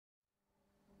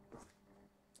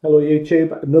Hello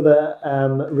YouTube, another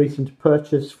recent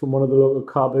purchase from one of the local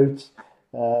car boots.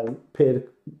 Paid a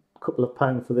couple of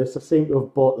pounds for this. I seem to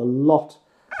have bought a lot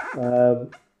of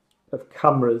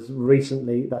cameras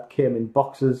recently that came in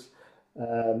boxes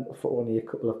for only a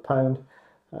couple of pounds,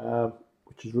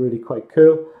 which is really quite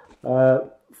cool.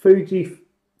 Fuji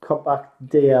compact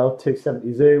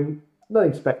DL270 Zoom,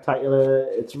 nothing spectacular.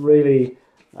 It's really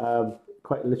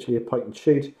quite literally a point and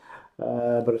shoot.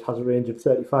 But it has a range of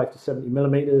 35 to 70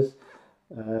 millimeters,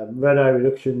 red eye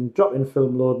reduction, drop-in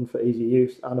film loading for easy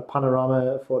use, and a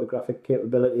panorama photographic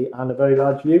capability, and a very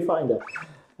large viewfinder.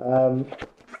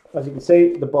 As you can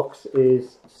see, the box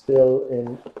is still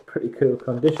in pretty cool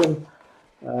condition.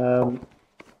 I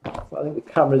think the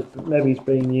camera's maybe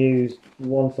been used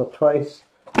once or twice.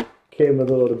 Came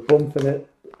with a load of bump in it,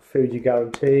 Fuji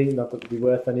guarantee, not that it'd be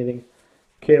worth anything.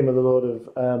 Came with a load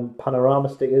of panorama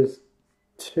stickers.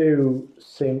 Two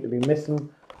seem to be missing,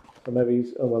 so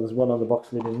maybe, oh well, there's one on the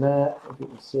box lid in there, if you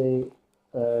can see.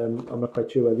 I'm not quite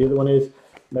sure where the other one is.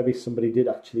 Maybe somebody did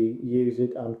actually use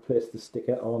it and place the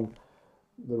sticker on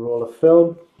the roll of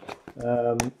film.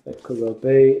 It could well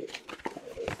be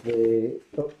the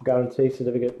guarantee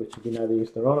certificate, which you can either use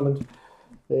for ornament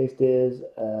these days,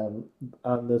 and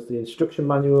there's the instruction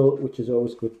manual, which is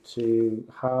always good to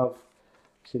have,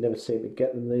 so you never seem to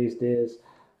get them these days.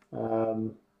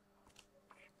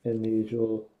 In the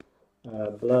usual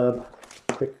blurb,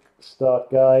 quick start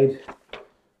guide,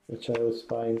 which I always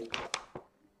find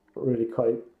really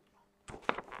quite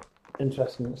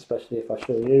interesting, especially if I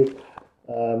show you.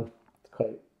 It's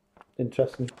quite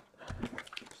interesting,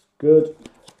 it's good.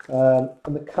 And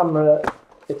the camera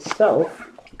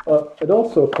itself, it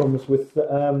also comes with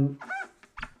the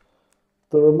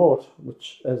remote,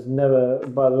 which has never,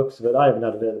 by the looks of it, I haven't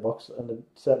had it out of the box, and it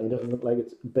certainly doesn't look like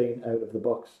it's been out of the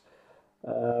box.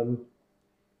 So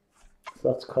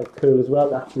that's quite cool as well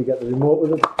to actually get the remote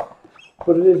with it.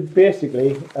 But it is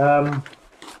basically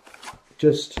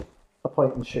just a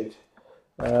point and shoot.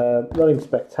 Nothing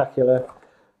spectacular.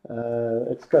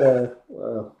 It's got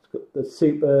the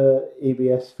super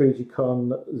EBS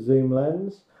Fujicon zoom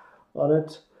lens on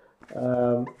it.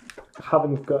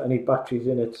 Haven't got any batteries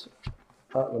in it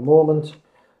at the moment.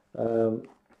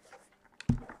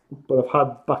 But I've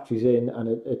had batteries in and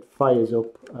it fires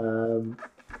up,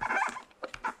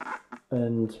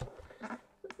 and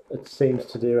it seems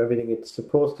to do everything it's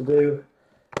supposed to do.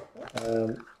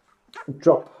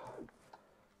 Drop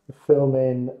the film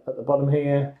in at the bottom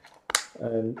here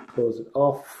and close it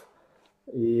off.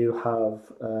 You have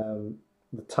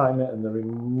the timer and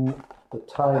the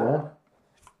timer.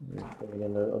 Bring it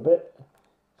in a little bit.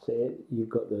 See, you've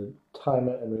got the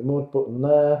timer and remote button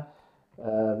there.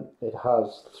 It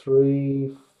has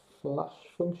 3 flash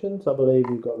functions. I believe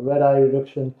you've got red eye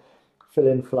reduction,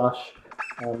 fill-in flash,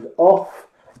 and off.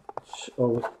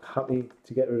 Always happy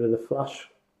to get rid of the flash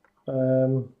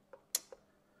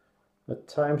at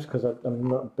times, because I'm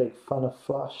not a big fan of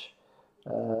flash.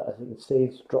 As you can see,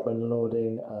 it's drop-in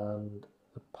loading and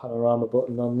the panorama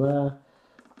button on there.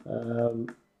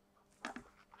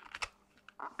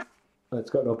 It's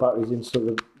got no batteries in, so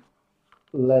the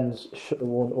lens shutter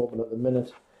won't open at the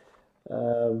minute.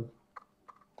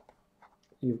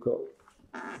 You've got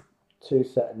 2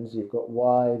 settings. You've got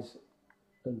wide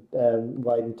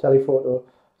and telephoto,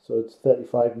 so it's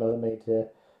 35mm to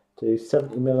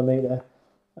 70mm,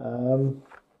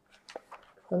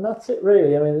 and that's it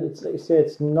really. I mean, it's like you say,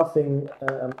 it's nothing,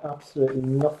 absolutely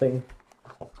nothing.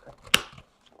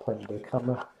 Pointing to the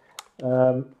camera.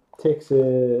 Takes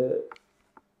a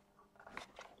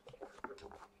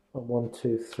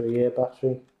 123A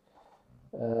battery,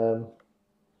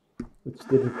 which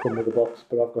didn't come with the box,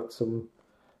 but I've got some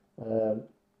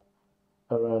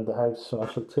around the house, so I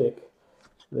shall take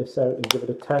this out and give it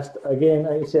a test. Again,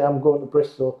 like I say, I'm going to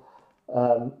Bristol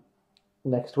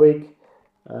next week,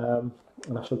 and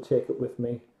I shall take it with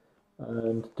me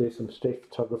and do some street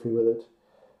photography with it,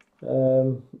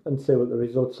 and see what the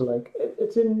results are like.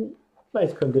 It's in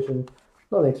nice condition,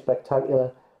 nothing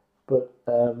spectacular, but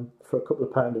for a couple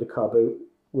of pounds at a car boot,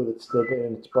 with it still being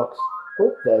in its box.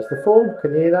 Oh, there's the phone.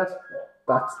 Can you hear that?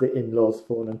 That's the in-laws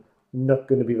phone, and not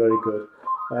going to be very good.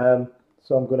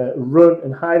 So I'm going to run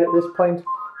and hide at this point.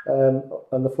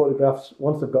 And the photographs,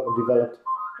 once I've got them developed,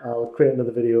 I'll create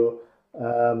another video,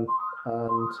 and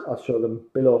I'll show them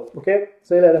below. Okay,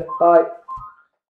 see you later. Bye.